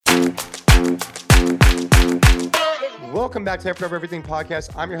Welcome back to Forever Everything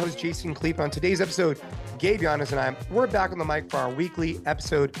Podcast. I'm your host, Jason Kleep. On today's episode, Gabe Yanez and we're back on the mic for our weekly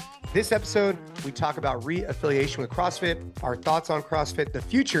episode. This episode, we talk about re-affiliation with CrossFit, our thoughts on CrossFit, the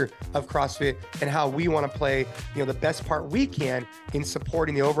future of CrossFit, and how we want to play, the best part we can in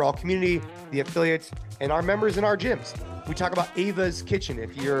supporting the overall community, the affiliates, and our members in our gyms. We talk about Ava's Kitchen.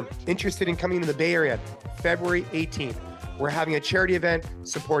 If you're interested in coming to the Bay Area, February 18th, we're having a charity event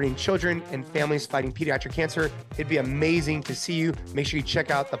supporting children and families fighting pediatric cancer. It'd be amazing to see you. Make sure you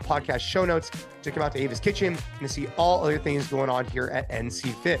check out the podcast show notes to come out to Ava's Kitchen and to see all other things going on here at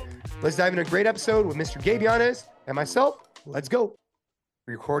NC Fit. Let's dive into a great episode with Mr. Gabe Yanez and myself. Let's go.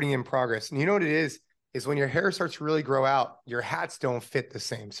 Recording in progress. And you know what it is when your hair starts to really grow out, your hats don't fit the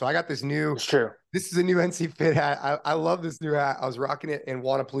same. So I got this new, it's true. This is a new NC Fit hat. I love this new hat. I was rocking it in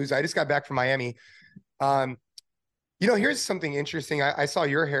Wannapalooza. I just got back from Miami. Here's something interesting. I saw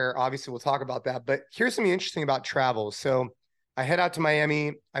your hair. Obviously, we'll talk about that. But here's something interesting about travel. So I head out to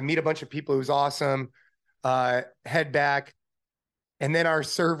Miami. I meet a bunch of people. It was awesome. Head back. And then our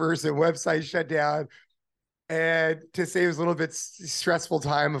servers and website shut down. And to say it was a little bit stressful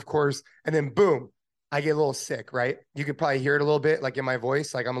time, of course. And then boom, I get a little sick, right? You could probably hear it a little bit, like in my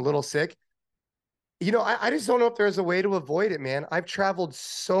voice, like I'm a little sick. I just don't know if there's a way to avoid it, man. I've traveled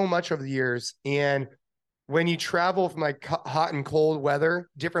so much over the years. And when you travel from like hot and cold weather,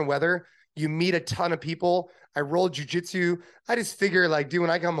 different weather, you meet a ton of people. I roll jujitsu. I just figure when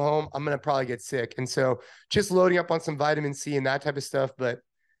I come home, I'm going to probably get sick. And so just loading up on some vitamin C and that type of stuff. But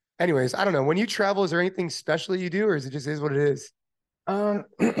anyways, I don't know. When you travel, is there anything special you do, or is it just is what it is?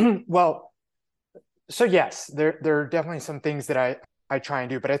 Well, so yes, there are definitely some things that I try and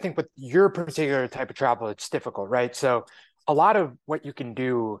do, but I think with your particular type of travel, it's difficult, right? So a lot of what you can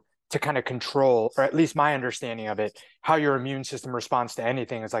do to kind of control, or at least my understanding of it, how your immune system responds to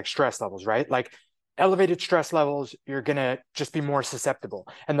anything is like stress levels, right? Like elevated stress levels, you're going to just be more susceptible.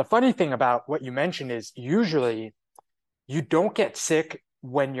 And the funny thing about what you mentioned is usually you don't get sick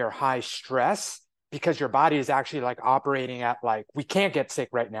when you're high stress because your body is actually like operating at like, we can't get sick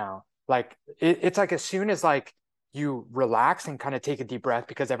right now. Like it's like as soon as like you relax and kind of take a deep breath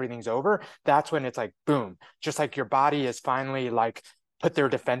because everything's over, that's when it's like, boom, just like your body is finally like put their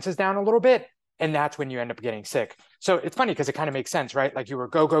defenses down a little bit. And that's when you end up getting sick. So it's funny because it kind of makes sense, right? Like you were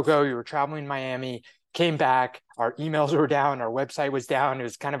go, you were traveling Miami, came back, our emails were down, our website was down. It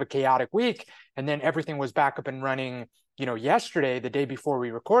was kind of a chaotic week. And then everything was back up and running, yesterday, the day before we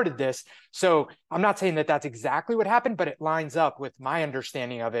recorded this. So I'm not saying that that's exactly what happened, but it lines up with my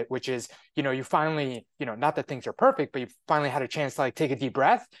understanding of it, which is, you finally, not that things are perfect, but you finally had a chance to like take a deep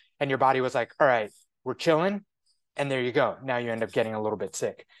breath and your body was like, all right, we're chilling. And there you go. Now you end up getting a little bit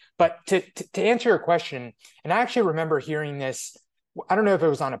sick. But to answer your question, and I actually remember hearing this, I don't know if it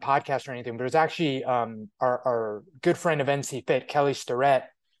was on a podcast or anything, but it was actually our good friend of NC Fit, Kelly Starrett,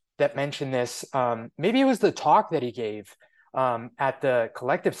 that mentioned this. Maybe it was the talk that he gave at the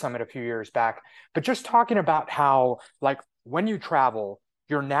Collective Summit a few years back, but just talking about how like when you travel,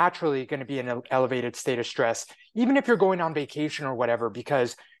 you're naturally going to be in an elevated state of stress, even if you're going on vacation or whatever,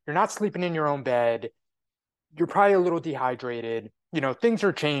 because you're not sleeping in your own bed. You're probably a little dehydrated, things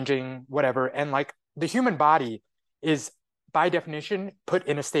are changing, whatever. And like the human body is by definition put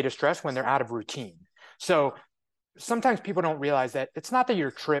in a state of stress when they're out of routine. So sometimes people don't realize that it's not that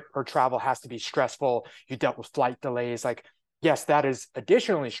your trip or travel has to be stressful. You dealt with flight delays. Like, yes, that is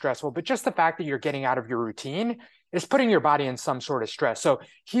additionally stressful, but just the fact that you're getting out of your routine is putting your body in some sort of stress. So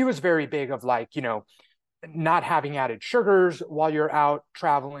he was very big of like, not having added sugars while you're out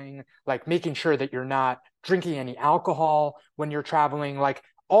traveling, like making sure that you're not drinking any alcohol when you're traveling, like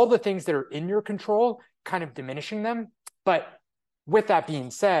all the things that are in your control, kind of diminishing them. But with that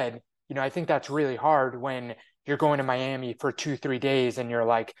being said, I think that's really hard when you're going to Miami for 2-3 days and you're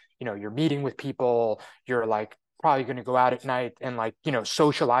like, you're meeting with people, you're like probably going to go out at night and like,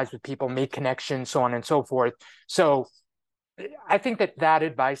 socialize with people, make connections, so on and so forth. So I think that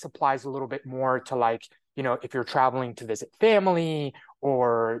advice applies a little bit more to like, if you're traveling to visit family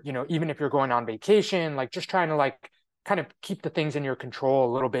or, even if you're going on vacation, like just trying to like kind of keep the things in your control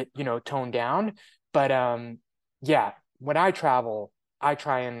a little bit, toned down. But yeah, when I travel, I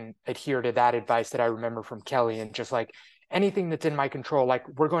try and adhere to that advice that I remember from Kelly and just like anything that's in my control. Like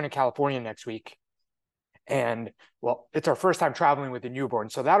we're going to California next week. And well, it's our first time traveling with a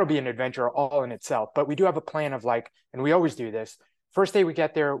newborn. So that'll be an adventure all in itself. But we do have a plan of like, and we always do this. First day we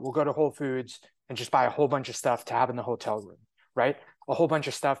get there, we'll go to Whole Foods and just buy a whole bunch of stuff to have in the hotel room, right? A whole bunch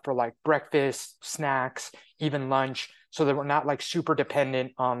of stuff for like breakfast, snacks, even lunch, so that we're not like super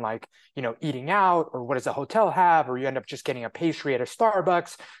dependent on like, eating out or what does the hotel have, or you end up just getting a pastry at a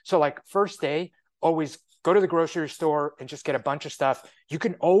Starbucks. So like first day, always go to the grocery store and just get a bunch of stuff. You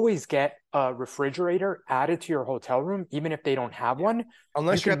can always get a refrigerator added to your hotel room, even if they don't have one.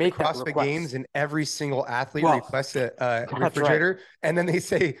 Unless You you're can at the make that CrossFit Games request. and every single athlete Well, requests a that's right. refrigerator, and then they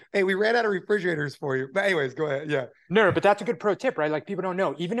say, "Hey, we ran out of refrigerators for you." But anyways, go ahead. Yeah, No, but that's a good pro tip, right? Like people don't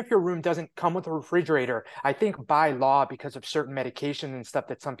know. Even if your room doesn't come with a refrigerator, I think by law, because of certain medication and stuff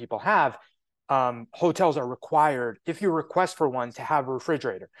that some people have, hotels are required, if you request for one, to have a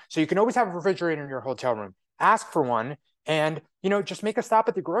refrigerator. So you can always have a refrigerator in your hotel room. Ask for one, and just make a stop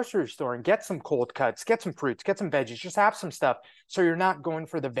at the grocery store and get some cold cuts, get some fruits, get some veggies, just have some stuff. So you're not going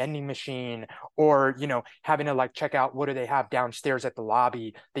for the vending machine or having to like check out what do they have downstairs at the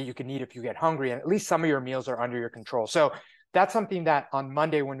lobby that you can eat if you get hungry. And at least some of your meals are under your control. So that's something that on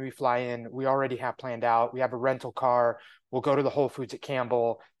Monday when we fly in, we already have planned out. We have a rental car. We'll go to the Whole Foods at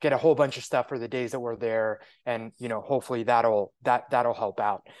Campbell, get a whole bunch of stuff for the days that we're there, and hopefully that'll help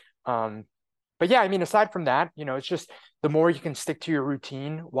out. But yeah, I mean, aside from that, it's just the more you can stick to your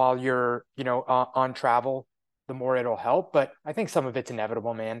routine while you're on travel, the more it'll help. But I think some of it's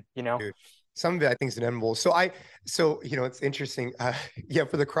inevitable, man. dude. Some of it I think is inevitable. So it's interesting. Yeah,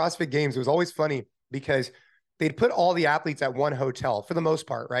 for the CrossFit Games, it was always funny because they'd put all the athletes at one hotel for the most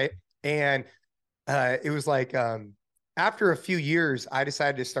part, right? And it was like after a few years, I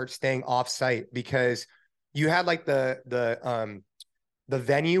decided to start staying off site because you had like the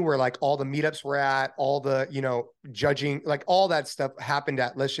venue where like all the meetups were at, all the judging, like all that stuff happened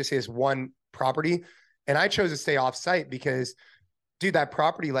at, let's just say, this one property. And I chose to stay off site because, dude, that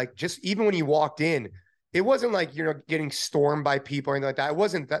property, like, just even when you walked in, it wasn't like getting stormed by people or anything like that. It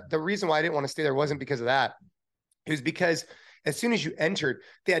wasn't that. The reason why I didn't want to stay there wasn't because of that. It was because as soon as you entered,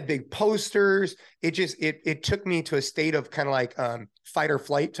 they had big posters. It took me to a state of kind of like fight or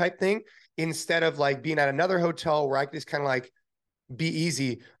flight type thing, instead of like being at another hotel where I could just kind of like be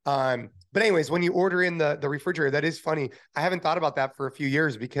easy. But anyways, when you order in the refrigerator, that is funny. I haven't thought about that for a few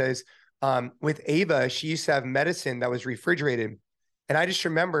years because with Ava, she used to have medicine that was refrigerated. And I just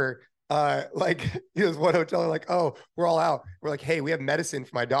remember like it was one hotel, like, oh, we're all out. We're like, hey, we have medicine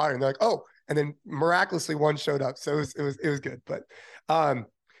for my daughter. And they're like, oh, and then miraculously one showed up. So it was good. But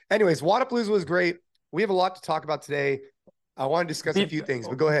anyways, Wodapalooza was great. We have a lot to talk about today. I want to discuss a few things,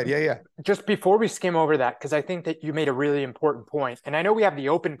 but go ahead. Yeah. Just before we skim over that, because I think that you made a really important point, and I know we have the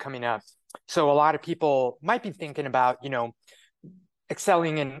Open coming up, so a lot of people might be thinking about,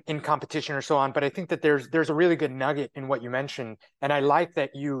 excelling in competition or so on. But I think that there's a really good nugget in what you mentioned, and I like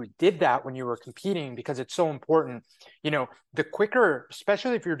that you did that when you were competing because it's so important. The quicker,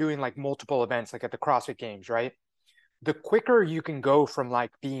 especially if you're doing like multiple events, like at the CrossFit Games, right? The quicker you can go from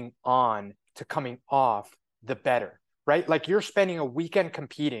like being on to coming off, the better. Right? Like you're spending a weekend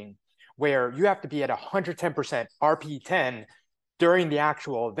competing where you have to be at 110% RP10 during the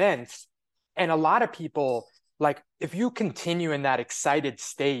actual events. And a lot of people, like if you continue in that excited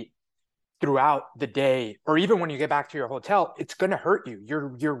state throughout the day, or even when you get back to your hotel, it's going to hurt you.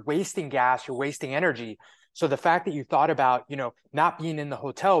 You're wasting gas, you're wasting energy. So the fact that you thought about, not being in the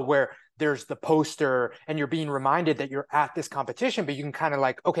hotel where there's the poster and you're being reminded that you're at this competition, but you can kind of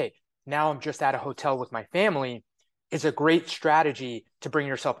like, okay, now I'm just at a hotel with my family, is a great strategy to bring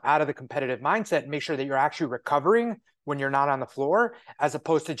yourself out of the competitive mindset and make sure that you're actually recovering when you're not on the floor, as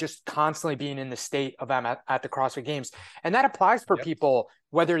opposed to just constantly being in the state of I'm at the CrossFit Games. And that applies for people,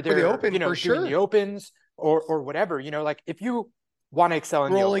 whether they're doing the Opens or whatever. Like if you want to excel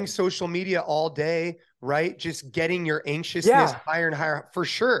in rolling social media all day, right? Just getting your anxiousness higher and higher, for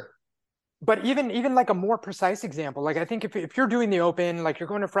sure. But even like a more precise example, like I think if you're doing the Open, like you're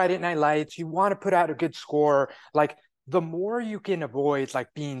going to Friday Night Lights, you want to put out a good score, like the more you can avoid like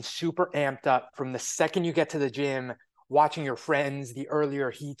being super amped up from the second you get to the gym, watching your friends, the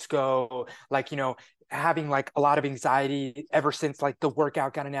earlier heats go, like, having like a lot of anxiety ever since like the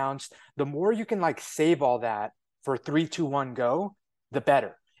workout got announced, the more you can like save all that for 3, 2, 1, go, the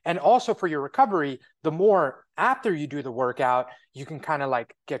better. And also for your recovery, the more after you do the workout, you can kind of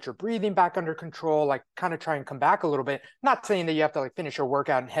like get your breathing back under control, like kind of try and come back a little bit. Not saying that you have to like finish your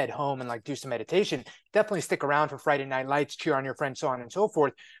workout and head home and like do some meditation. Definitely stick around for Friday Night Lights, cheer on your friends, so on and so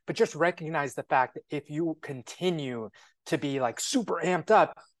forth. But just recognize the fact that if you continue to be like super amped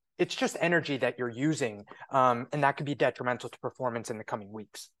up, it's just energy that you're using. And that could be detrimental to performance in the coming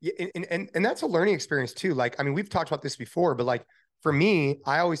weeks. Yeah, and that's a learning experience too. Like, I mean, we've talked about this before, but like, for me,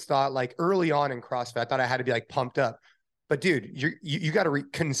 I always thought like early on in CrossFit, I thought I had to be like pumped up. But dude, you got to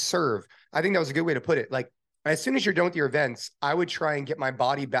conserve. I think that was a good way to put it. Like as soon as you're done with your events, I would try and get my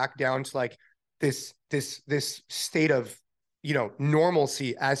body back down to like this state of,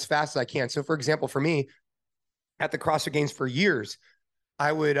 normalcy as fast as I can. So for example, for me at the CrossFit Games for years,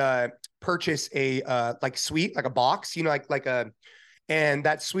 I would purchase a like suite, like a box, you know, like a, and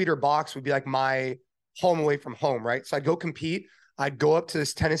that suite or box would be like my home away from home, right? So I'd go compete. I'd go up to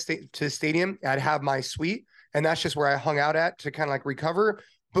this to the stadium. I'd have my suite, and that's just where I hung out at to kind of like recover.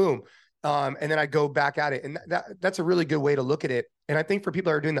 Boom. And then I'd go back at it. And that's a really good way to look at it. And I think for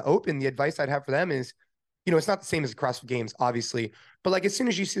people that are doing the open, the advice I'd have for them is, you know, it's not the same as the CrossFit Games, obviously, but like as soon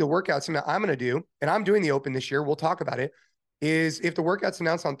as you see the workout, something I'm going to do, and I'm doing the open this year, we'll talk about it, is if the workout's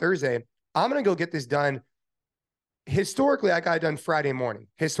announced on Thursday, I'm going to go get this done. Historically, I got it done Friday morning,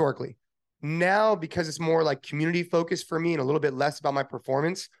 historically. Now, because it's more like community focused for me and a little bit less about my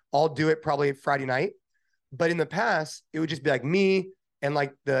performance, I'll do it probably Friday night. But in the past, it would just be like me and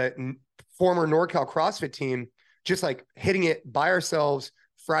like the former NorCal CrossFit team, just like hitting it by ourselves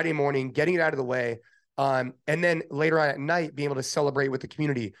Friday morning, getting it out of the way. And then later on at night, being able to celebrate with the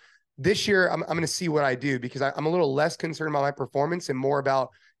community. This year, I'm going to see what I do because I'm a little less concerned about my performance and more about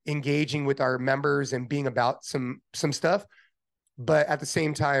engaging with our members and being about some stuff. But at the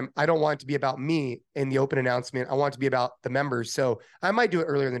same time, I don't want it to be about me in the open announcement. I want it to be about the members. So I might do it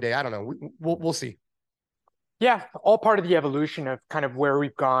earlier in the day. I don't know. We'll see. Yeah, all part of the evolution of kind of where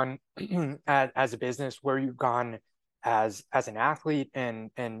we've gone as a business, where you've gone as an athlete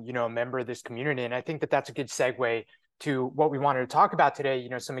and you know, a member of this community. And I think that that's a good segue to what we wanted to talk about today. You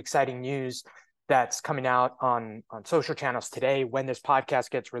know, some exciting news that's coming out on social channels today when this podcast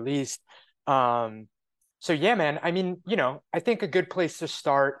gets released. So yeah, man, I mean, you know, I think a good place to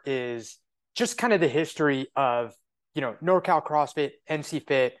start is just kind of the history of, you know, NorCal CrossFit, NC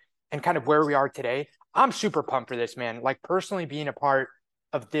Fit, and kind of where we are today. I'm super pumped for this, man. Like personally being a part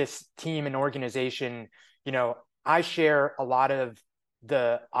of this team and organization, you know, I share a lot of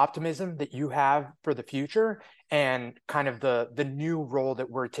the optimism that you have for the future and kind of the new role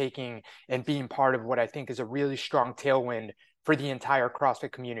that we're taking and being part of what I think is a really strong tailwind for the entire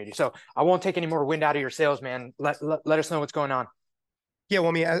CrossFit community. So I won't take any more wind out of your sails, man. Let us know what's going on. Yeah, well,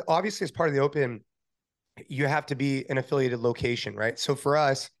 I mean, obviously, as part of the open, you have to be an affiliated location, right? So for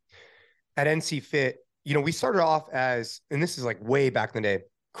us at NC Fit, you know, we started off as, and this is like way back in the day,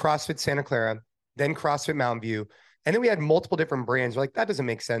 CrossFit Santa Clara, then CrossFit Mountain View. And then we had multiple different brands. We're like, that doesn't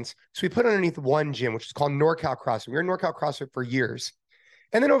make sense. So we put underneath one gym, which is called NorCal CrossFit. We were in NorCal CrossFit for years.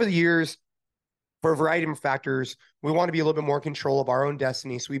 And then over the years, for a variety of factors, we want to be a little bit more in control of our own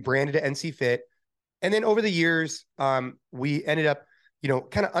destiny. So we branded it NC Fit. And then over the years, we ended up, you know,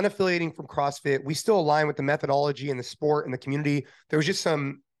 kind of unaffiliating from CrossFit. We still align with the methodology and the sport and the community. There was just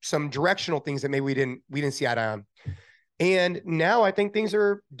some directional things that maybe we didn't see eye to eye on. And now I think things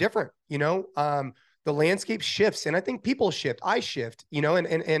are different, you know, the landscape shifts and I think people shift, I shift, you know,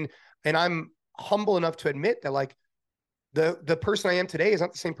 and I'm humble enough to admit that like the person I am today is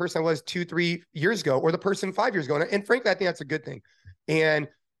not the same person I was 2-3 years ago, or the person 5 years ago. And frankly, I think that's a good thing. And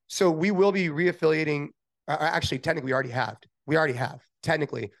so we will be reaffiliating. Actually, technically we already have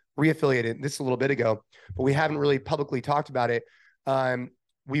technically reaffiliated this a little bit ago, but we haven't really publicly talked about it.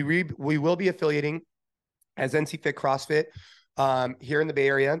 We will be affiliating as NC Fit CrossFit here in the Bay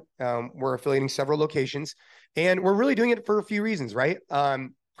Area. We're affiliating several locations, and we're really doing it for a few reasons, right?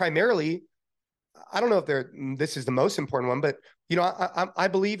 Primarily, I don't know if this is the most important one, but you know, I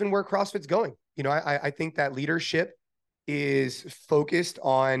believe in where CrossFit's going. You know, I think that leadership is focused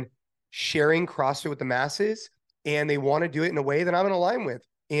on sharing CrossFit with the masses, and they want to do it in a way that I'm in line with.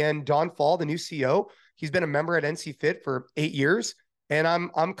 And Don Fall, the new CEO, he's been a member at NC Fit for 8 years, and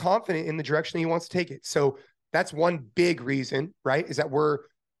I'm confident in the direction he wants to take it. So that's one big reason, right? Is that we're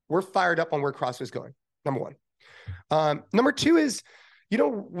fired up on where CrossFit is going. Number one. Number two is, you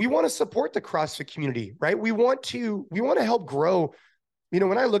know, we want to support the CrossFit community, right? We want to help grow. You know,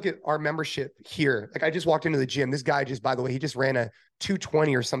 when I look at our membership here, like I just walked into the gym, this guy just, by the way, he just ran a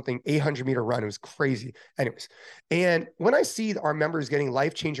 220 or something, 800-meter run. It was crazy. Anyways. And when I see our members getting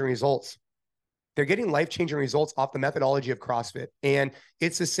life-changing results, they're getting life-changing results off the methodology of CrossFit. And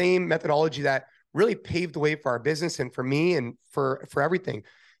it's the same methodology that really paved the way for our business and for me and for everything.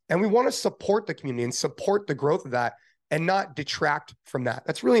 And we want to support the community and support the growth of that and not detract from that.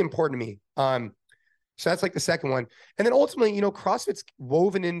 That's really important to me. So that's like the second one. And then ultimately, you know, CrossFit's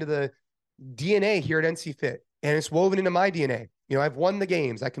woven into the DNA here at NC Fit, and it's woven into my DNA. You know, I've won the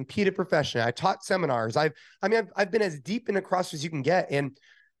games. I competed professionally. I taught seminars. I've been as deep into CrossFit as you can get.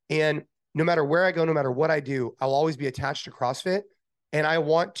 And no matter where I go, no matter what I do, I'll always be attached to CrossFit. And I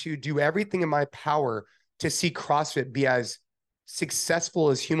want to do everything in my power to see CrossFit be as successful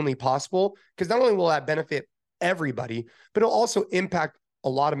as humanly possible. Because not only will that benefit everybody, but it'll also impact a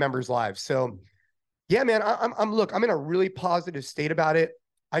lot of members' lives. So yeah, man, I'm in a really positive state about it.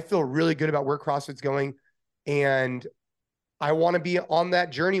 I feel really good about where CrossFit's going. And I want to be on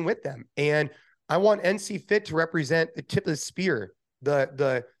that journey with them. And I want NC Fit to represent the tip of the spear,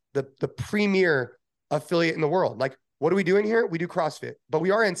 the premier affiliate in the world. Like, what are we doing here? We do CrossFit, but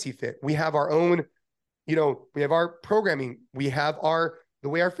we are NC Fit. We have our own, we have our programming. We have the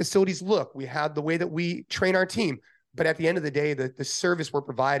way our facilities look. We have the way that we train our team. But at the end of the day, the service we're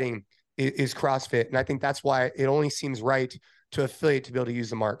providing is CrossFit. And I think that's why it only seems right to affiliate to be able to use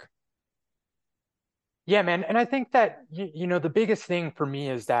the mark. Yeah, man. And I think that, the biggest thing for me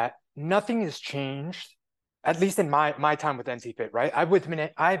is that nothing has changed, at least in my time with NC Fit, right?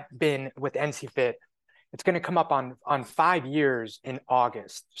 I've been with NC Fit. It's going to come up on 5 years in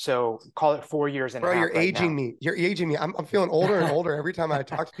August. So call it 4 years and Bro, a half you're aging me. You're aging me. I'm feeling older and older every time I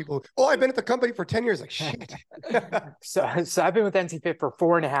talk to people. Oh, I've been at the company for 10 years. Like, shit. So I've been with NC Fit for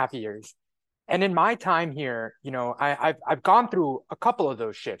 4.5 years. And in my time here, I've gone through a couple of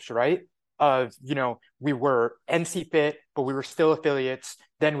those shifts, right? Of, we were NC Fit, but we were still affiliates.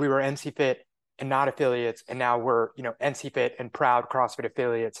 Then we were NC Fit and not affiliates. And now we're, NC Fit and proud CrossFit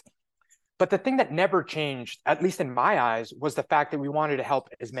affiliates. But the thing that never changed, at least in my eyes, was the fact that we wanted to help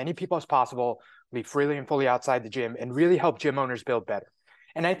as many people as possible live freely and fully outside the gym and really help gym owners build better.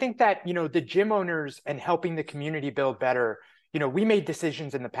 And I think that, the gym owners and helping the community build better, we made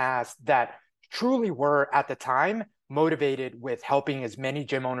decisions in the past that truly were at the time motivated with helping as many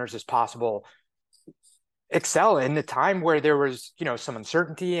gym owners as possible excel in the time where there was, some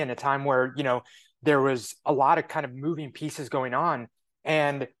uncertainty, and a time where, there was a lot of kind of moving pieces going on.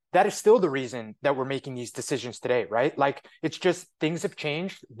 And that is still the reason that we're making these decisions today, right? Like, it's just things have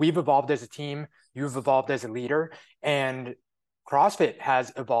changed. We've evolved as a team. You've evolved as a leader, and CrossFit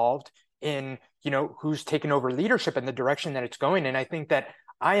has evolved in, who's taken over leadership and the direction that it's going. And I think that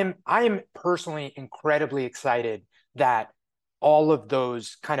I am personally incredibly excited that all of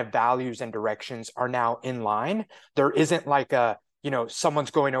those kind of values and directions are now in line. There isn't like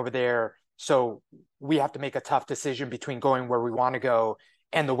someone's going over there, so we have to make a tough decision between going where we want to go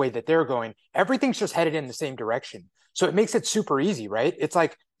and the way that they're going. Everything's just headed in the same direction. So it makes it super easy, right? It's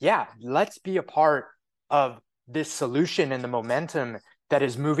like, yeah, let's be a part of this solution and the momentum that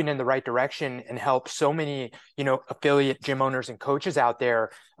is moving in the right direction and help so many, affiliate gym owners and coaches out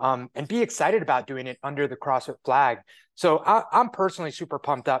there, and be excited about doing it under the CrossFit flag. So I'm personally super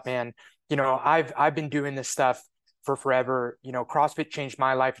pumped up, man. I've been doing this stuff for forever. CrossFit changed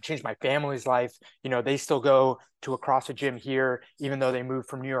my life. It changed my family's life. They still go to a CrossFit gym here, even though they moved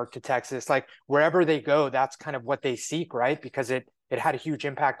from New York to Texas. Like, wherever they go, that's kind of what they seek, right? Because it had a huge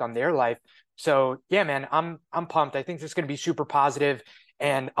impact on their life. So yeah, man, I'm pumped. I think this is going to be super positive.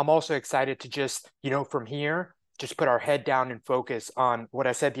 And I'm also excited to just, from here, just put our head down and focus on what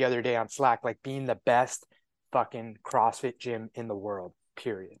I said the other day on Slack, like being the best fucking CrossFit gym in the world,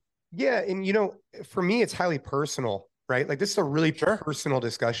 period. Yeah. And, for me, it's highly personal, right? Like, this is a really personal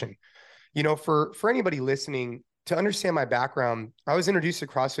discussion. For anybody listening, to understand my background, I was introduced to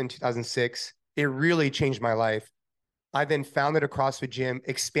CrossFit in 2006. It really changed my life. I then founded a CrossFit gym,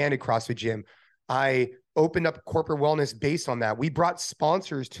 expanded CrossFit gym. I opened up corporate wellness based on that. We brought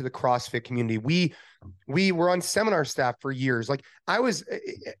sponsors to the CrossFit community. We were on seminar staff for years. Like,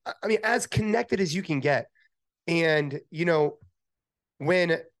 as connected as you can get. And,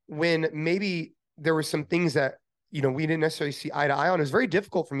 when maybe there were some things that, we didn't necessarily see eye to eye on, it was very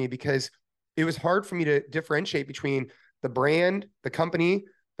difficult for me because it was hard for me to differentiate between the brand, the company,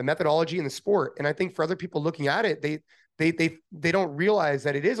 the methodology, and the sport. And I think for other people looking at it, they don't realize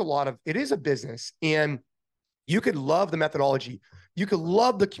that it is a business, and you could love the methodology, you could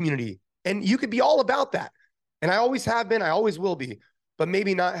love the community, and you could be all about that. And I always have been, I always will be, but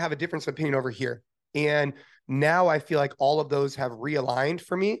maybe not have a difference of opinion over here. And now I feel like all of those have realigned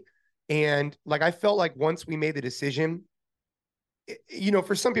for me. And like, I felt like once we made the decision,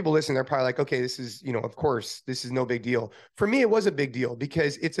 for some people listening, they're probably like, okay, this is, of course, this is no big deal. For me, it was a big deal,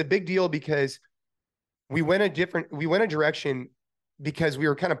 because it's a big deal because we went a direction because we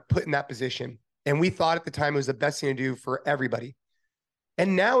were kind of put in that position. And we thought at the time it was the best thing to do for everybody.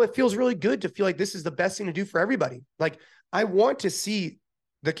 And now it feels really good to feel like this is the best thing to do for everybody. Like, I want to see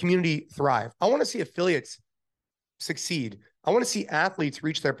the community thrive. I want to see affiliates succeed. I want to see athletes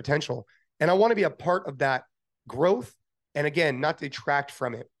reach their potential. And I want to be a part of that growth. And again, not detract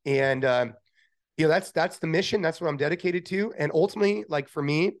from it. And, that's the mission. That's what I'm dedicated to. And ultimately, like, for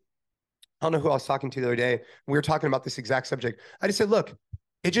me, I don't know who I was talking to the other day. We were talking about this exact subject. I just said, look,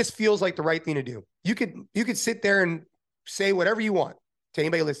 it just feels like the right thing to do. You could sit there and say whatever you want to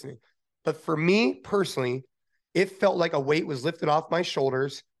anybody listening. But for me personally, it felt like a weight was lifted off my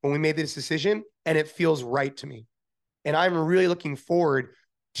shoulders when we made this decision, and it feels right to me. And I'm really looking forward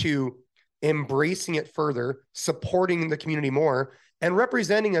to embracing it further, supporting the community more, and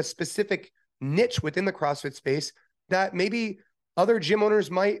representing a specific niche within the CrossFit space that maybe other gym owners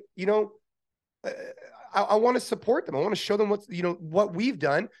might, uh, I want to support them. I want to show them what we've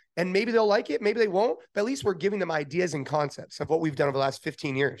done, and maybe they'll like it, maybe they won't, but at least we're giving them ideas and concepts of what we've done over the last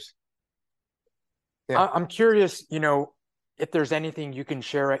 15 years. Yeah. I'm curious, if there's anything you can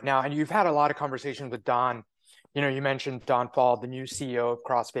share right now, and you've had a lot of conversations with Don. You mentioned Don Fall, the new CEO of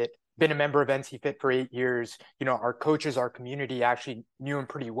CrossFit, been a member of NC Fit for 8 years. Our coaches, our community actually knew him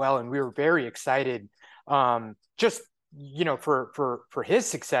pretty well, and we were very excited just for his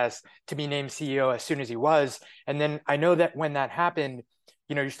success to be named CEO as soon as he was. And then I know that when that happened,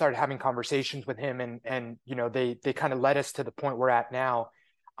 you started having conversations with him, and they kind of led us to the point we're at now.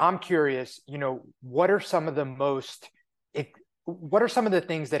 I'm curious, what are some of the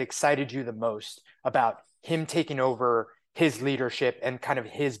things that excited you the most about him taking over his leadership and kind of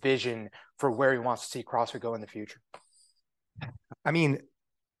his vision for where he wants to see CrossFit go in the future? I mean,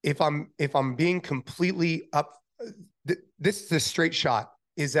 if I'm being completely up, this is a straight shot,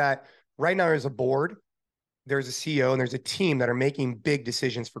 is that right now there's a board, there's a CEO, and there's a team that are making big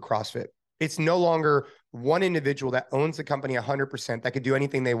decisions for CrossFit. It's no longer one individual that owns the company 100% that could do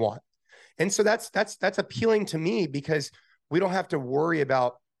anything they want. And so that's appealing to me, because we don't have to worry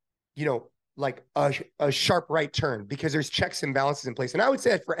about, like a sharp right turn, because there's checks and balances in place. And I would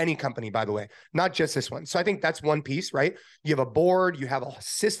say that for any company, by the way, not just this one. So I think that's one piece, right? You have a board, you have a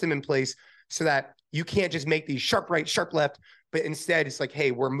system in place so that you can't just make these sharp right, sharp left, but instead it's like,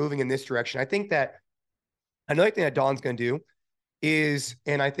 hey, we're moving in this direction. I think that another thing that Don's going to do is,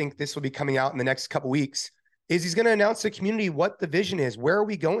 and I think this will be coming out in the next couple of weeks, is he's going to announce to the community what the vision is. Where are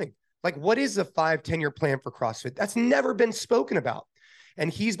we going? Like, what is the 5-10 year plan for CrossFit? That's never been spoken about. And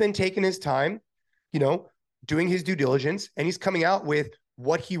he's been taking his time, doing his due diligence, and he's coming out with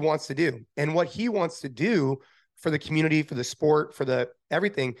what he wants to do. And what he wants to do for the community, for the sport, for the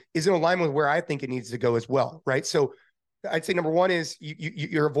everything is in alignment with where I think it needs to go as well, right? So I'd say number one is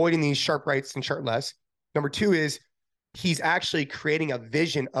you're avoiding these sharp rights and sharp lefts. Number two is he's actually creating a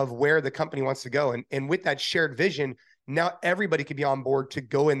vision of where the company wants to go. And with that shared vision, now everybody could be on board to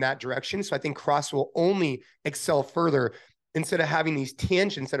go in that direction. So I think CrossFit will only excel further instead of having these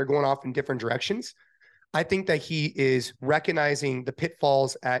tangents that are going off in different directions. I think that he is recognizing the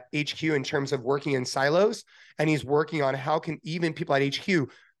pitfalls at HQ in terms of working in silos, and he's working on how can even people at HQ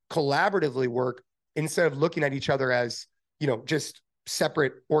collaboratively work instead of looking at each other as, just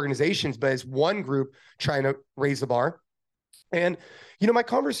separate organizations, but as one group trying to raise the bar. And, my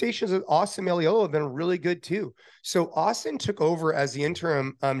conversations with Austin Malleolo have been really good too. So Austin took over as the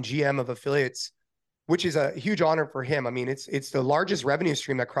interim GM of affiliates, which is a huge honor for him. I mean, it's the largest revenue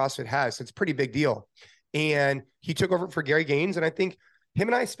stream that CrossFit has. So it's a pretty big deal. And he took over for Gary Gaines. And I think him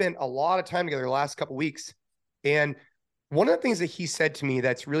and I spent a lot of time together the last couple of weeks. And one of the things that he said to me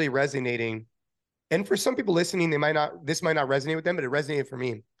that's really resonating, and for some people listening, this might not resonate with them, but it resonated for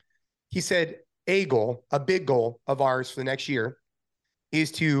me. He said, a big goal of ours for the next year is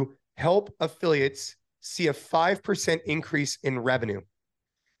to help affiliates see a 5% increase in revenue.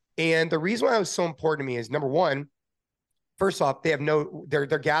 And the reason why that was so important to me is, number one, first off, they're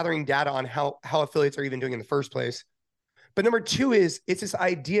gathering data on how affiliates are even doing in the first place. But number two is, it's this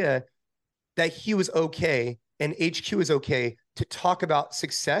idea that he was okay and HQ is okay to talk about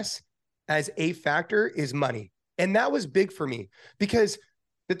success as a factor is money. And that was big for me, because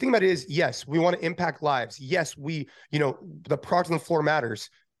the thing about it is, yes, we want to impact lives. Yes, the product on the floor matters.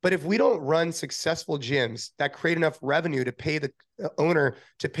 But if we don't run successful gyms that create enough revenue to pay the owner,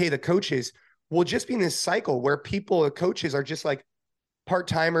 to pay the coaches, we'll just be in this cycle where the coaches are just like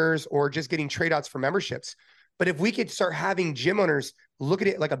part-timers or just getting trade-outs for memberships. But if we could start having gym owners look at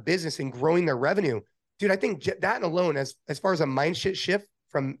it like a business and growing their revenue, dude, I think that alone, as far as a mindset shift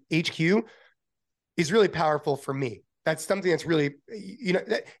from HQ, is really powerful for me. That's something that's really,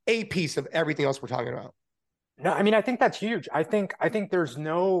 a piece of everything else we're talking about. No, I mean, I think that's huge. I think there's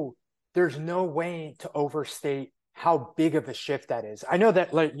no way to overstate how big of a shift that is. I know that,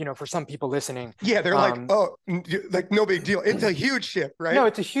 for some people listening, they're like, oh, like no big deal. It's a huge shift, right? No,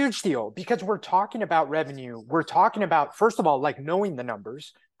 it's a huge deal, because we're talking about revenue. We're talking about, first of all, like knowing the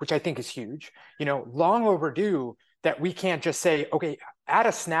numbers, which I think is huge. Long overdue that we can't just say, okay, at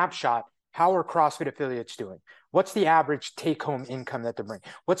a snapshot, how are CrossFit affiliates doing? What's the average take-home income that they're bringing?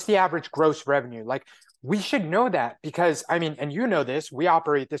 What's the average gross revenue? Like, we should know that, because, I mean, and this, we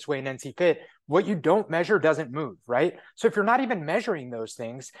operate this way in NC Fit. What you don't measure doesn't move, right? So if you're not even measuring those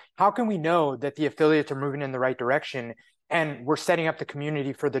things, how can we know that the affiliates are moving in the right direction and we're setting up the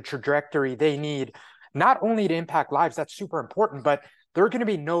community for the trajectory they need, not only to impact lives, that's super important, but there are going to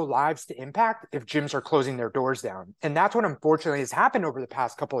be no lives to impact if gyms are closing their doors down. And that's what unfortunately has happened over the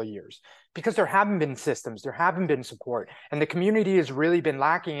past couple of years, because there haven't been systems, there haven't been support, and the community has really been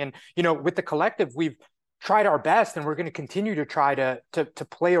lacking. And, with the collective, we've tried our best, and we're going to continue to try to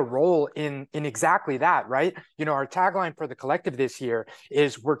play a role in exactly that, right? Our tagline for the collective this year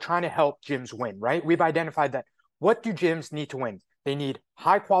is we're trying to help gyms win, right? We've identified that what do gyms need to win? They need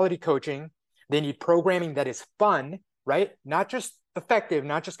high quality coaching. They need programming that is fun, right? Not just effective,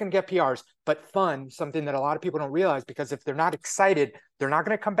 not just going to get PRs, but fun, something that a lot of people don't realize, because if they're not excited, they're not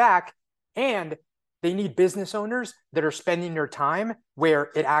going to come back. And they need business owners that are spending their time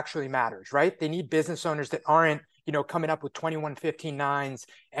where it actually matters, right? They need business owners that aren't, coming up with 21-15-9s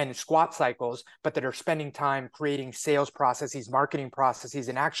and squat cycles, but that are spending time creating sales processes, marketing processes,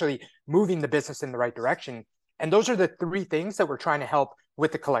 and actually moving the business in the right direction. And those are the three things that we're trying to help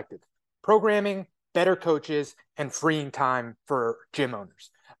with the collective: programming, better coaches, and freeing time for gym owners.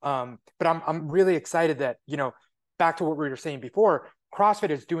 But I'm really excited that, back to what we were saying before, CrossFit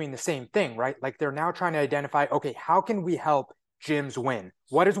is doing the same thing, right? Like, they're now trying to identify, okay, how can we help gyms win?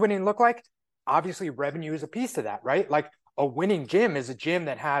 What does winning look like? Obviously, revenue is a piece of that, right? Like, a winning gym is a gym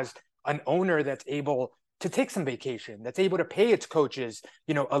that has an owner that's able to take some vacation, that's able to pay its coaches,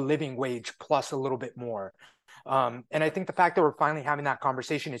 a living wage plus a little bit more. And I think the fact that we're finally having that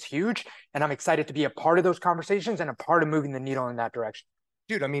conversation is huge. And I'm excited to be a part of those conversations and a part of moving the needle in that direction.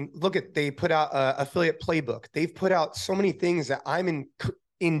 Dude, I mean, look they put out a affiliate playbook. They've put out so many things that I'm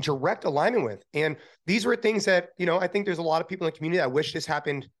in direct alignment with. And these were things that, I think there's a lot of people in the community that wish this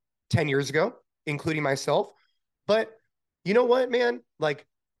happened 10 years ago, including myself. But you know what, man? Like,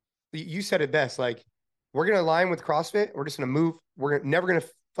 you said it best. Like, we're going to align with CrossFit. We're just going to move. We're never going to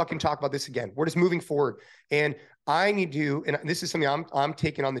fucking talk about this again. We're just moving forward. And I need to, and this is something I'm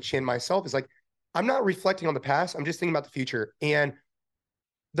taking on the chin myself, is like, I'm not reflecting on the past. I'm just thinking about the future. And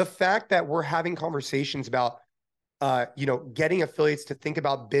the fact that we're having conversations about, getting affiliates to think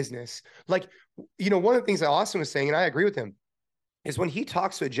about business. Like, one of the things that Austin was saying, and I agree with him, is when he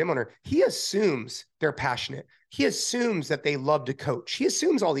talks to a gym owner, he assumes they're passionate. He assumes that they love to coach. He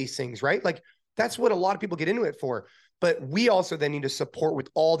assumes all these things, right? Like, that's what a lot of people get into it for. But we also then need to support with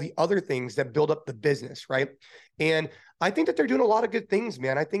all the other things that build up the business, right? And I think that they're doing a lot of good things,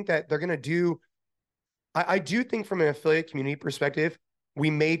 man. I think that they're going to do, I do think from an affiliate community perspective, we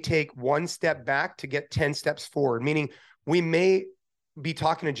may take one step back to get 10 steps forward, meaning we may be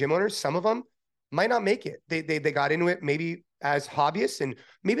talking to gym owners. Some of them might not make it. They got into it maybe as hobbyists, and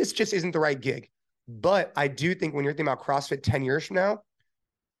maybe this just isn't the right gig. But I do think when you're thinking about CrossFit 10 years from now,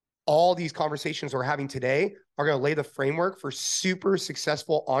 all these conversations we're having today are going to lay the framework for super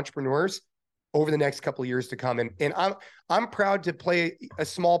successful entrepreneurs over the next couple of years to come. And I'm proud to play a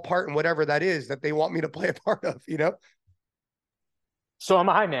small part in whatever that is that they want me to play a part of, So am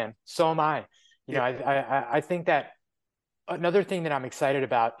I, man. So am I. I think that another thing that I'm excited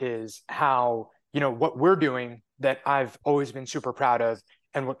about is how, what we're doing that I've always been super proud of,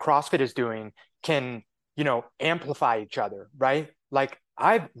 and what CrossFit is doing can, amplify each other, right? Like,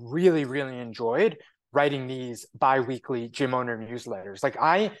 I've really, really enjoyed writing these bi-weekly gym owner newsletters. Like,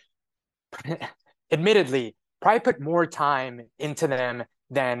 I admittedly probably put more time into them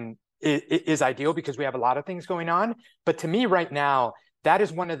than is ideal, because we have a lot of things going on. But to me right now, that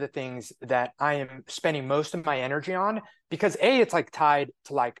is one of the things that I am spending most of my energy on, because it's like tied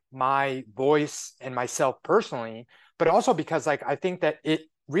to like my voice and myself personally, but also because like, I think that it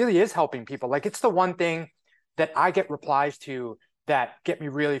really is helping people. Like, it's the one thing that I get replies to that get me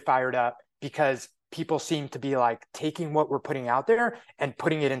really fired up, because people seem to be like taking what we're putting out there and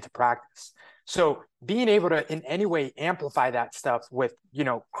putting it into practice. So being able to in any way amplify that stuff with,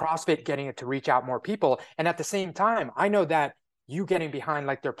 CrossFit getting it to reach out more people. And at the same time, I know that you getting behind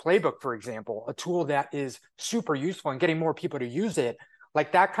like their playbook, for example, a tool that is super useful, and getting more people to use it,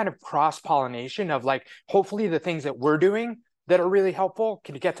 like that kind of cross-pollination of like, hopefully the things that we're doing that are really helpful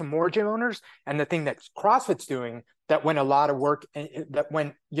can get to more gym owners, and the thing that CrossFit's doing that went a lot of work, that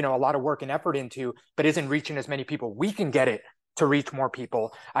went, a lot of work and effort into, but isn't reaching as many people, we can get it to reach more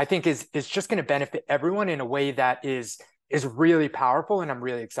people, I think is just going to benefit everyone in a way that is really powerful, and I'm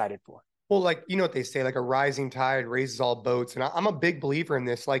really excited for. Well, like, what they say, like a rising tide raises all boats. And I'm a big believer in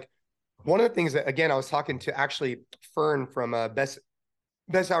this. Like, one of the things that, again, I was talking to actually Fern from Best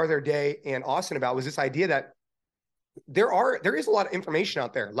Hour of Their Day and Austin about, was this idea that there is a lot of information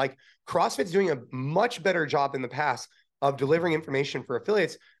out there. Like, CrossFit's doing a much better job in the past of delivering information for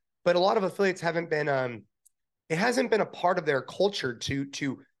affiliates, but a lot of affiliates haven't been, it hasn't been a part of their culture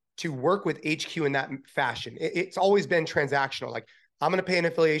to work with HQ in that fashion. It's always been transactional. Like, I'm going to pay an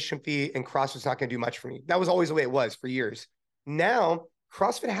affiliation fee and CrossFit's not going to do much for me. That was always the way it was for years. Now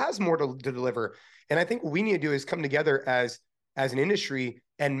CrossFit has more to deliver. And I think what we need to do is come together as an industry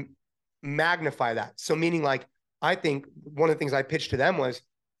and magnify that. So meaning like, I think one of the things I pitched to them was,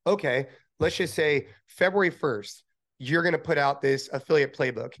 okay, let's just say February 1st, you're going to put out this affiliate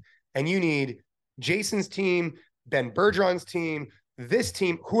playbook and you need Jason's team, Ben Bergeron's team, this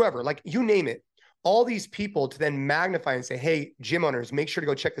team, whoever, like you name it, all these people to then magnify and say, hey, gym owners, make sure to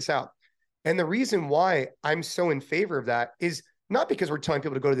go check this out. And the reason why I'm so in favor of that is not because we're telling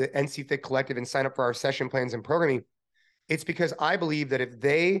people to go to the NC Fit Collective and sign up for our session plans and programming. It's because I believe that if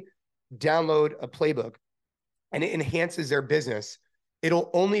they download a playbook and it enhances their business, it'll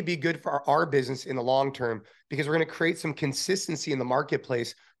only be good for our business in the long term, because we're going to create some consistency in the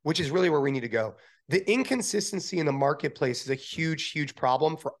marketplace, which is really where we need to go. The inconsistency in the marketplace is a huge, huge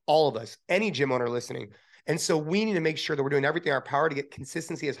problem for all of us, any gym owner listening. And so we need to make sure that we're doing everything in our power to get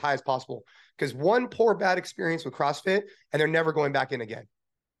consistency as high as possible, because one poor, bad experience with CrossFit and they're never going back in again.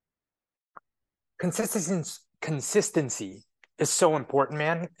 Consistency is so important,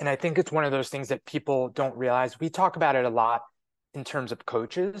 man. And I think it's one of those things that people don't realize. We talk about it a lot in terms of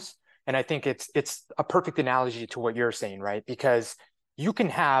coaches. And I think it's a perfect analogy to what you're saying, right? Because you can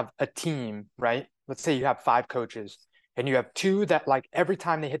have a team, right? Let's say you have 5 coaches and you have 2 that like every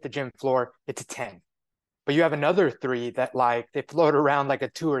time they hit the gym floor, it's a 10. But you have another 3 that like they float around like a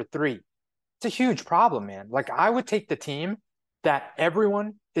 2 or 3. It's a huge problem, man. Like I would take the team that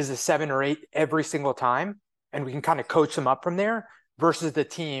everyone is a 7 or 8 every single time, and we can kind of coach them up from there, versus the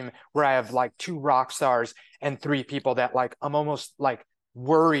team where I have like 2 rock stars and 3 people that like I'm almost like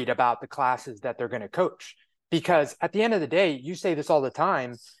worried about the classes that they're going to coach. Because at the end of the day, you say this all the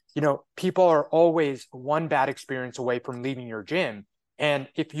time, you know, people are always one bad experience away from leaving your gym. And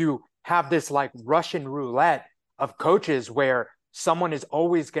if you have this like Russian roulette of coaches where someone is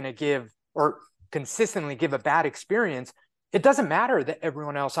always going to give or consistently give a bad experience, it doesn't matter that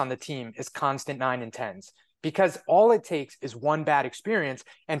everyone else on the team is constant 9 and 10s, because all it takes is one bad experience.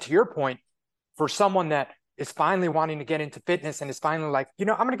 And to your point, for someone that is finally wanting to get into fitness and is finally like, you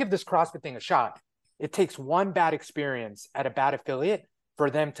know, I'm going to give this CrossFit thing a shot. It takes one bad experience at a bad affiliate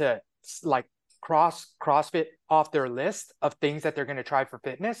for them to like cross CrossFit off their list of things that they're going to try for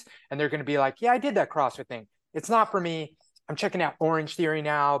fitness. And they're going to be like, yeah, I did that CrossFit thing. It's not for me. I'm checking out Orange Theory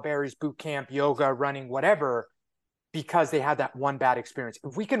now, Barry's Boot Camp, yoga, running, whatever, because they had that one bad experience.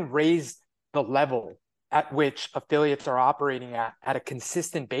 If we can raise the level at which affiliates are operating at a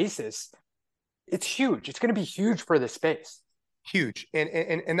consistent basis, it's huge. It's going to be huge for the space. Huge.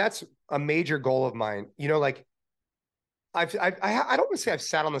 And that's a major goal of mine. You know, like I don't want to say I've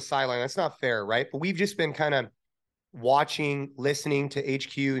sat on the sideline. That's not fair, right? But we've just been kind of watching, listening to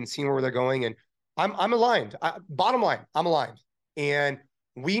HQ and seeing where they're going. And I'm aligned. Bottom line, I'm aligned. And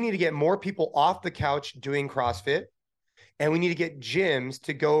we need to get more people off the couch doing CrossFit. And we need to get gyms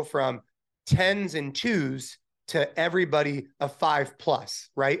to go from 10s and 2s to everybody a 5+,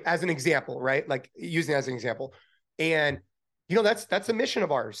 right? As an example, right? Like using it as an example. And you know, that's a mission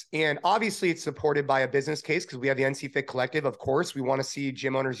of ours. And obviously it's supported by a business case because we have the NC Fit Collective. Of course, we want to see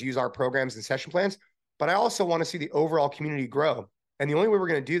gym owners use our programs and session plans, but I also want to see the overall community grow. And the only way we're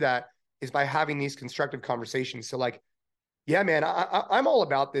going to do that is by having these constructive conversations. So like, yeah, man, I'm all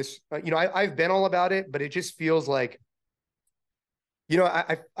about this. You know, I've been all about it, but it just feels like, you know,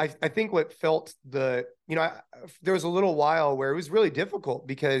 I think what felt there was a little while where it was really difficult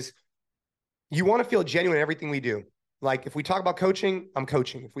because you want to feel genuine in everything we do. Like if we talk about coaching, I'm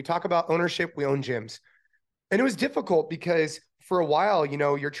coaching. If we talk about ownership, we own gyms. And it was difficult because for a while, you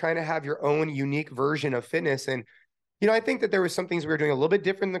know, you're trying to have your own unique version of fitness. And, you know, I think that there was some things we were doing a little bit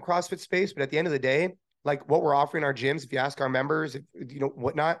different in the CrossFit space, but at the end of the day, like what we're offering our gyms, if you ask our members, you know,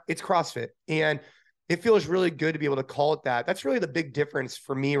 whatnot, it's CrossFit. And it feels really good to be able to call it that. That's really the big difference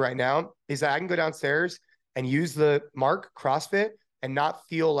for me right now is that I can go downstairs and use the mark CrossFit and not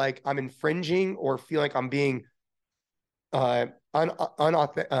feel like I'm infringing or feel like I'm being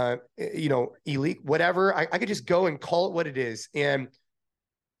you know, elite, whatever. I could just go and call it what it is. And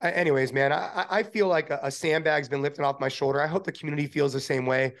anyways, man, I feel like a sandbag's been lifted off my shoulder. I hope the community feels the same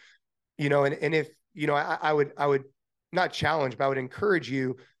way, you know, and if, you know, I would not challenge, but I would encourage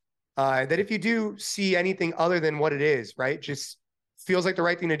you that if you do see anything other than what it is, right, just feels like the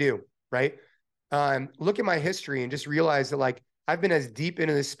right thing to do, right? Look at my history and just realize that like I've been as deep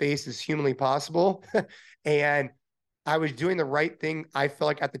into this space as humanly possible. And I was doing the right thing, I feel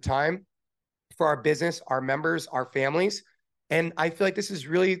like at the time, for our business, our members, our families. And I feel like this is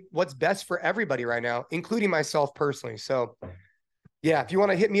really what's best for everybody right now, including myself personally. So yeah, if you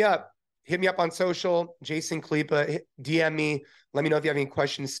want to hit me up on social, Jason Khalipa, DM me. Let me know if you have any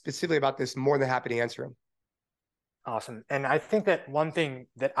questions specifically about this. I'm more than happy to answer them. Awesome. And I think that one thing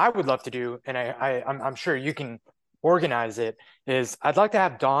that I would love to do, and I'm sure you can organize it, is I'd like to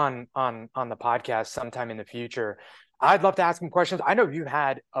have Don on the podcast sometime in the future. I'd love to ask him questions. I know you've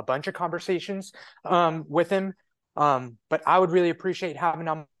had a bunch of conversations with him, but I would really appreciate having him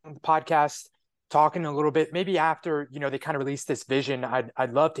on the podcast, talking a little bit. Maybe after, they kind of release this vision,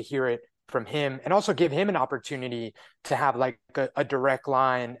 I'd love to hear it from him, and also give him an opportunity to have like a direct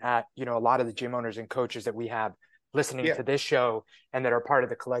line at, a lot of the gym owners and coaches that we have listening Yeah. to this show and that are part of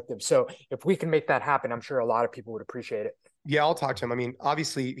the collective. So if we can make that happen, I'm sure a lot of people would appreciate it. Yeah, I'll talk to him. I mean,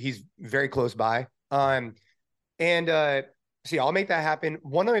 obviously he's very close by. And so yeah, I'll make that happen.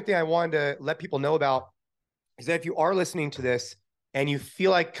 One other thing I wanted to let people know about is that if you are listening to this and you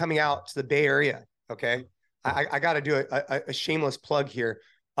feel like coming out to the Bay Area, okay, I got to do a shameless plug here.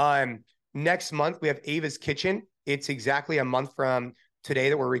 Next month we have Ava's Kitchen. It's exactly a month from today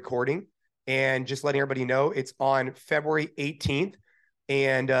that we're recording, and just letting everybody know it's on February 18th.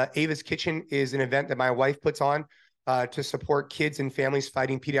 And Ava's Kitchen is an event that my wife puts on to support kids and families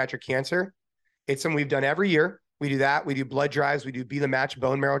fighting pediatric cancer. It's something we've done every year. We do that. We do blood drives. We do Be the Match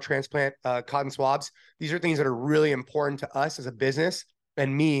bone marrow transplant, cotton swabs. These are things that are really important to us as a business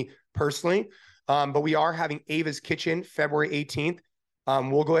and me personally. But we are having Ava's Kitchen February 18th.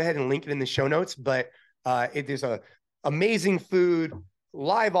 We'll go ahead and link it in the show notes, but there's a amazing food,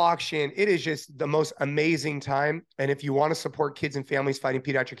 live auction. It is just the most amazing time. And if you want to support kids and families fighting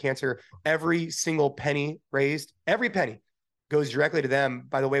pediatric cancer, every single penny raised, every penny goes directly to them.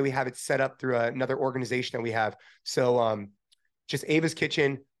 By the way, we have it set up through another organization that we have. So just Ava's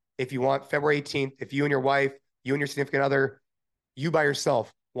Kitchen, if you want, February 18th, if you and your wife, you and your significant other, you by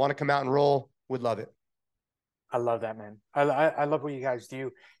yourself want to come out and roll, would love it. I love that, man. I love what you guys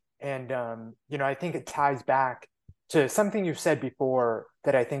do. And, I think it ties back to something you've said before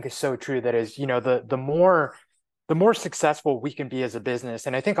that I think is so true. That is, the more successful we can be as a business.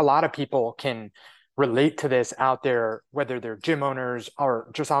 And I think a lot of people can relate to this out there, whether they're gym owners or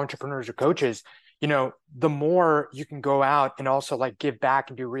just entrepreneurs or coaches. The more you can go out and also like give back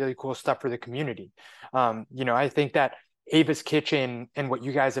and do really cool stuff for the community. I think that Ava's Kitchen and what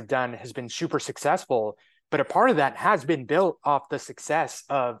you guys have done has been super successful, but a part of that has been built off the success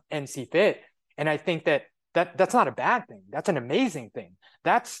of NC Fit. And I think that's not a bad thing. That's an amazing thing.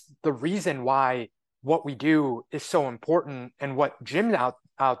 That's the reason why what we do is so important, and what gyms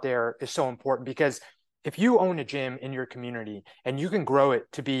out there is so important, because if you own a gym in your community and you can grow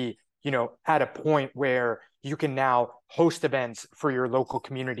it to be, at a point where you can now host events for your local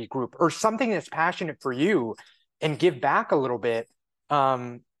community group or something that's passionate for you and give back a little bit,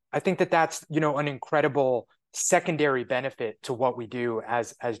 I think that's, an incredible secondary benefit to what we do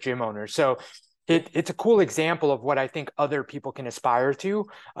as gym owners. So it's a cool example of what I think other people can aspire to,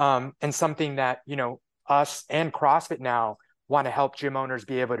 and something that, us and CrossFit now want to help gym owners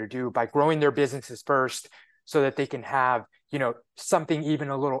be able to do by growing their businesses first, so that they can have, something even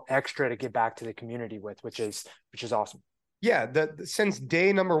a little extra to give back to the community with, which is awesome. Yeah, since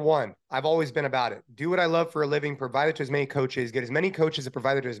day number one, I've always been about it. Do what I love for a living, provide it to as many coaches, get as many coaches and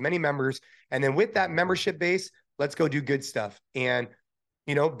provide it to as many members. And then with that membership base, let's go do good stuff. And,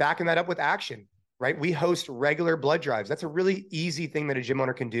 backing that up with action, right? We host regular blood drives. That's a really easy thing that a gym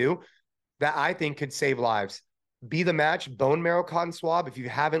owner can do that I think could save lives. Be the Match bone marrow cotton swab. If you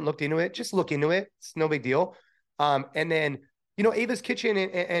haven't looked into it, just look into it. It's no big deal. And then, Ava's Kitchen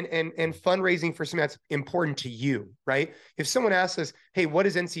and fundraising for something that's important to you, right? If someone asks us, hey, what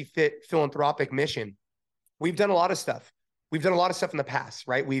is NC Fit philanthropic mission? We've done a lot of stuff. We've done a lot of stuff in the past,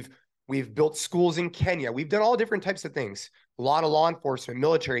 right? We've built schools in Kenya. We've done all different types of things. A lot of law enforcement,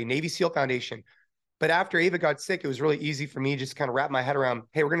 military, Navy SEAL Foundation. But after Ava got sick, it was really easy for me just to kind of wrap my head around,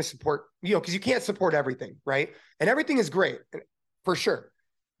 hey, we're going to support, because you can't support everything, right? And everything is great, for sure.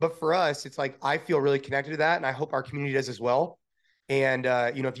 But for us, it's like, I feel really connected to that. And I hope our community does as well. And,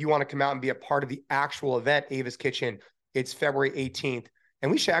 if you want to come out and be a part of the actual event, Ava's Kitchen, it's February 18th.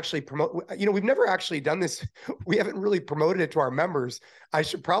 And we should actually promote, we've never actually done this. We haven't really promoted it to our members. I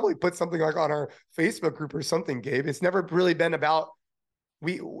should probably put something like on our Facebook group or something, Gabe. It's never really been about,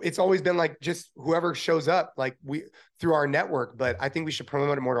 it's always been like just whoever shows up, like through our network, but I think we should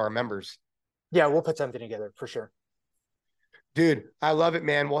promote it more to our members. Yeah, we'll put something together for sure. Dude, I love it,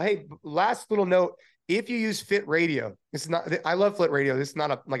 man. Well, hey, last little note. If you use Fit Radio, it's not, I love Fit Radio. This is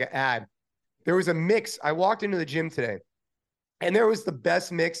not like an ad. There was a mix. I walked into the gym today and there was the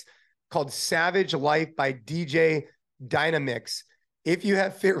best mix called Savage Life by DJ Dynamix. If you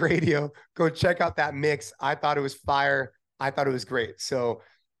have Fit Radio, go check out that mix. I thought it was fire. I thought it was great. So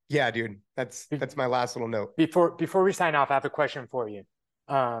yeah, dude, that's my last little note. Before we sign off, I have a question for you.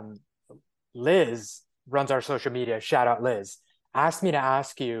 Liz runs our social media, shout out Liz, asked me to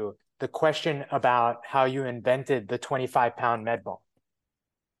ask you the question about how you invented the 25-pound med ball.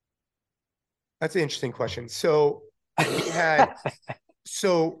 That's an interesting question. So we had,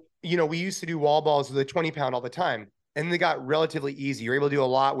 we used to do wall balls with a 20-pound all the time, and they got relatively easy. You're able to do a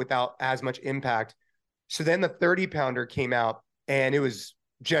lot without as much impact. So then the 30-pounder came out, and it was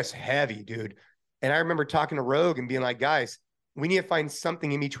just heavy, dude. And I remember talking to Rogue and being like, guys, we need to find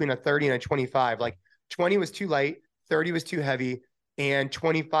something in between a 30 and a 25. Like 20 was too light, 30 was too heavy, and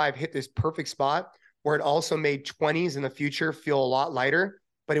 25 hit this perfect spot where it also made 20s in the future feel a lot lighter,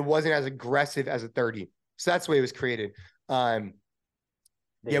 but it wasn't as aggressive as a 30. So that's the way it was created.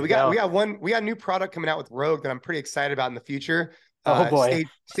 We got a new product coming out with Rogue that I'm pretty excited about in the future. Oh boy.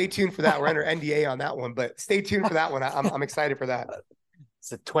 Stay tuned for that. We're under NDA on that one, but stay tuned for that one. I'm excited for that.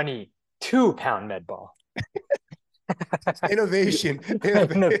 It's a 22-pound med ball. Innovation.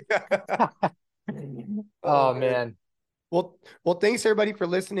 Oh man. Well, thanks everybody for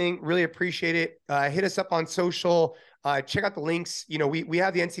listening. Really appreciate it. Hit us up on social. Check out the links. We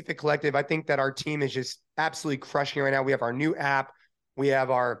have the NC Fit Collective. I think that our team is just absolutely crushing it right now. We have our new app. We have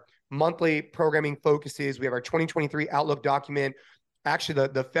our monthly programming focuses. We have our 2023 Outlook document. Actually,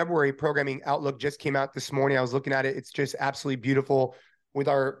 the February programming Outlook just came out this morning. I was looking at it. It's just absolutely beautiful.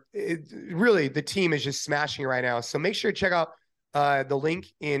 Really, the team is just smashing it right now. So make sure to check out the link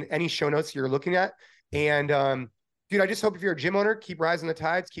in any show notes you're looking at. And dude, I just hope if you're a gym owner, keep rising the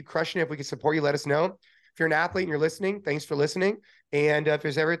tides, keep crushing it. If we can support you, let us know. If you're an athlete and you're listening, thanks for listening. And if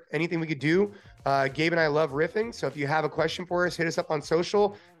there's ever anything we could do, Gabe and I love riffing. So if you have a question for us, hit us up on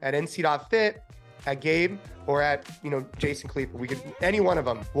social at nc.fit, at Gabe, or at Jason Cleaver. Any one of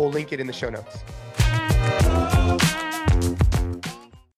them, we'll link it in the show notes.